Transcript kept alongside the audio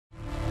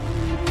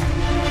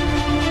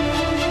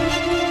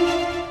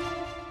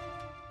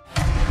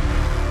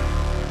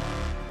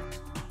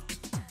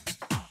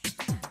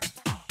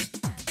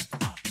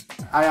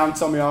I am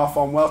Tommy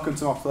Hawthorn, welcome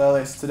to my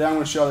playlist. Today I'm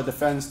going to show the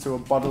defence to a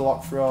body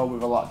lock throw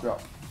with a lat drop.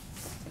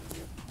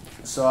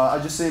 So I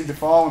just seen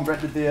before when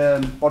Brett did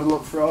the body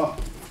lock throw,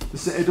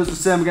 he does the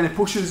same again. He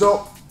pushes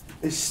up,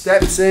 he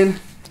steps in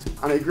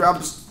and he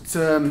grabs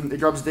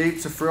deep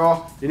to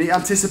throw. You need to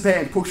anticipate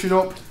him pushing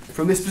up.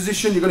 From this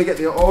position you're going to get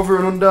the over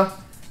and under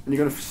and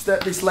you're going to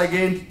step this leg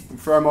in and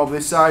throw him over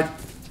this side.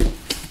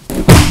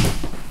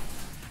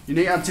 You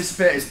need to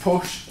anticipate his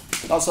push.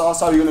 That's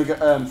how you're going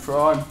to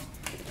throw him,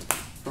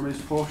 from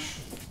his push.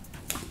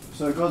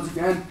 So it goes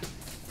again,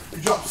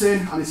 he drops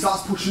in and he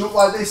starts pushing up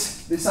like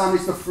this. This time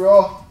is the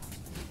throw.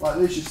 Like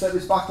this, you step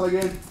this back leg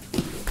in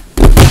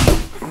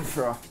and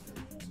throw.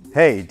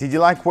 Hey, did you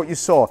like what you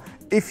saw?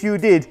 If you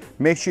did,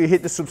 make sure you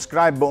hit the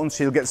subscribe button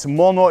so you'll get some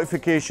more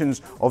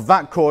notifications of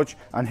that coach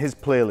and his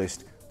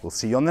playlist. We'll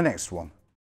see you on the next one.